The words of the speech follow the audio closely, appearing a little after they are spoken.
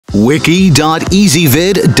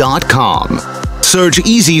Wiki.ezvid.com. Search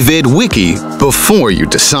EyezOff Wiki before you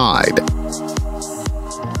decide.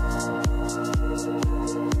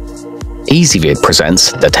 EyezOff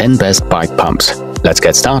presents the 10 best bike pumps. Let's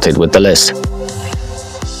get started with the list.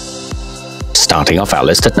 Starting off our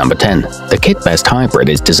list at number 10, the Kitbest Hybrid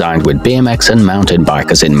is designed with BMX and mountain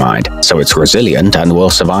bikers in mind, so it's resilient and will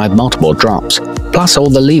survive multiple drops. Plus, all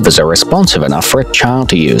the levers are responsive enough for a child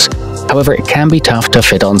to use. However, it can be tough to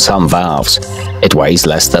fit on some valves. It weighs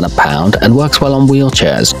less than a pound and works well on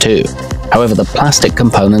wheelchairs too. However, the plastic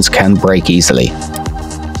components can break easily.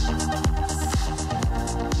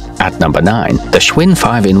 At number 9, the Schwinn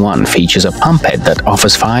 5-in-1 features a pump head that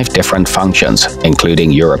offers 5 different functions,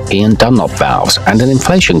 including European Dunlop valves and an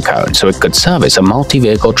inflation cone, so it could service a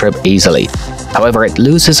multi-vehicle trip easily. However, it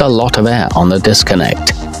loses a lot of air on the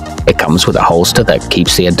disconnect. It comes with a holster that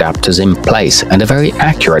keeps the adapters in place and a very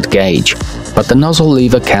accurate gauge, but the nozzle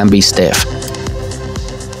lever can be stiff.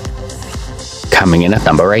 Coming in at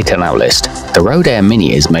number 8 on our list, the RoadAir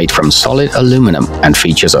Mini is made from solid aluminum and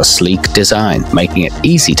features a sleek design, making it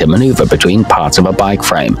easy to maneuver between parts of a bike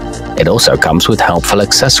frame. It also comes with helpful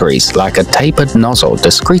accessories like a tapered nozzle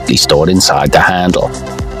discreetly stored inside the handle.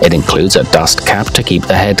 It includes a dust cap to keep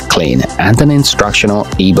the head clean and an instructional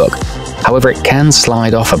ebook. However, it can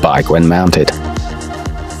slide off a bike when mounted.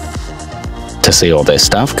 To see all this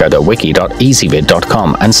stuff, go to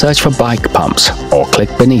wiki.ezvid.com and search for bike pumps, or click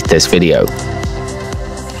beneath this video.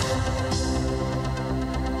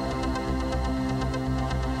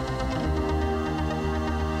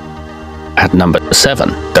 At number 7,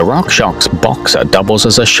 the Rockshox Boxxer doubles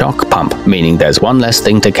as a shock pump, meaning there's one less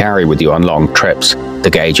thing to carry with you on long trips. The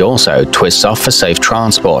gauge also twists off for safe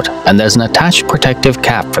transport, and there's an attached protective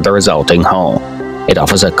cap for the resulting hole. It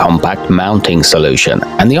offers a compact mounting solution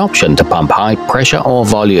and the option to pump high pressure or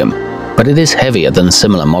volume, but it is heavier than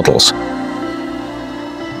similar models.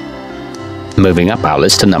 Moving up our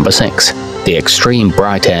list to number 6, the Xtreme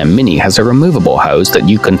RoadAir Mini has a removable hose that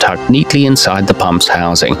you can tuck neatly inside the pump's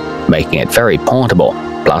housing, making it very portable,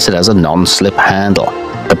 plus it has a non-slip handle.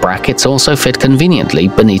 The brackets also fit conveniently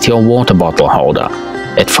beneath your water bottle holder.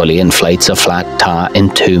 It fully inflates a flat tire in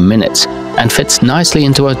 2 minutes, and fits nicely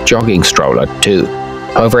into a jogging stroller too.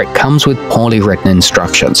 However, it comes with poorly written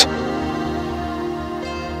instructions.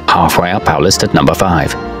 Halfway up our list at number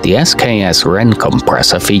 5, the SKS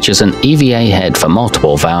Rennkompressor features an EVA head for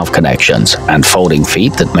multiple valve connections and folding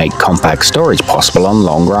feet that make compact storage possible on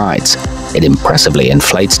long rides. It impressively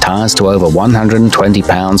inflates tires to over 120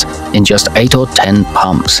 pounds in just 8 or 10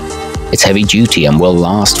 pumps. It's heavy duty and will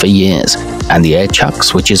last for years, and the air chuck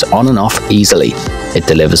switches on and off easily. It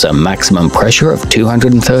delivers a maximum pressure of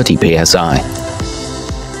 230 psi.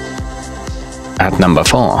 At number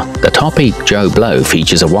 4, the Topeak Joe Blow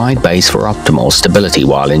features a wide base for optimal stability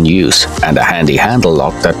while in use, and a handy handle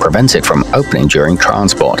lock that prevents it from opening during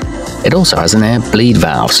transport. It also has an air bleed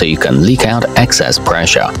valve so you can leak out excess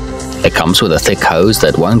pressure. It comes with a thick hose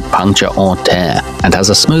that won't puncture or tear, and has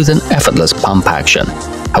a smooth and effortless pump action.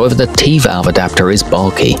 However, the T-valve adapter is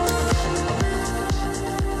bulky.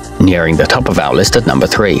 Nearing the top of our list at number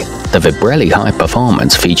 3, the Vibrelli High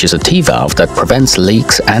Performance features a T-valve that prevents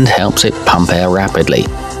leaks and helps it pump air rapidly.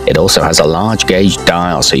 It also has a large gauge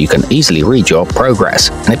dial so you can easily read your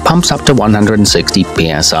progress, and it pumps up to 160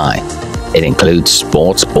 psi. It includes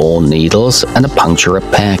sports ball needles and a puncture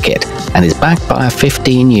repair kit, and is backed by a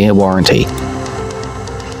 15-year warranty.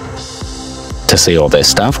 To see all this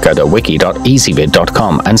stuff, go to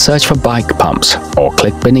wiki.ezvid.com and search for bike pumps, or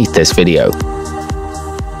click beneath this video.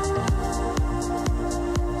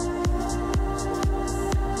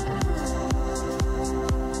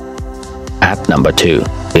 At number 2,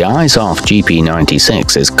 the EyezOff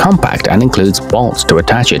GP96 is compact and includes bolts to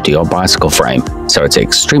attach it to your bicycle frame, so it's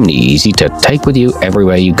extremely easy to take with you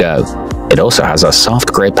everywhere you go. It also has a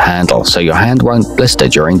soft grip handle so your hand won't blister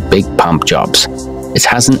during big pump jobs. It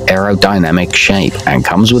has an aerodynamic shape and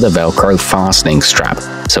comes with a Velcro fastening strap,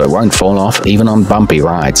 so it won't fall off even on bumpy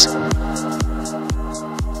rides.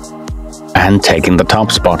 And taking the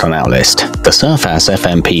top spot on our list, the Serfas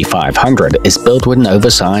FMP-500 is built with an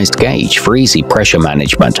oversized gauge for easy pressure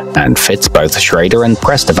management and fits both Schrader and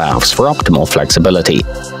Presta valves for optimal flexibility.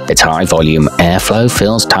 Its high-volume airflow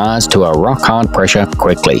fills tires to a rock-hard pressure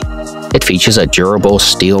quickly. It features a durable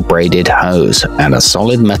steel-braided hose and a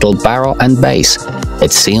solid metal barrel and base.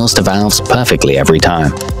 It seals the valves perfectly every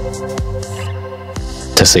time.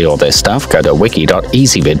 To see all this stuff, go to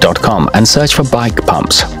wiki.ezvid.com and search for bike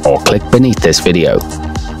pumps, or click beneath this video.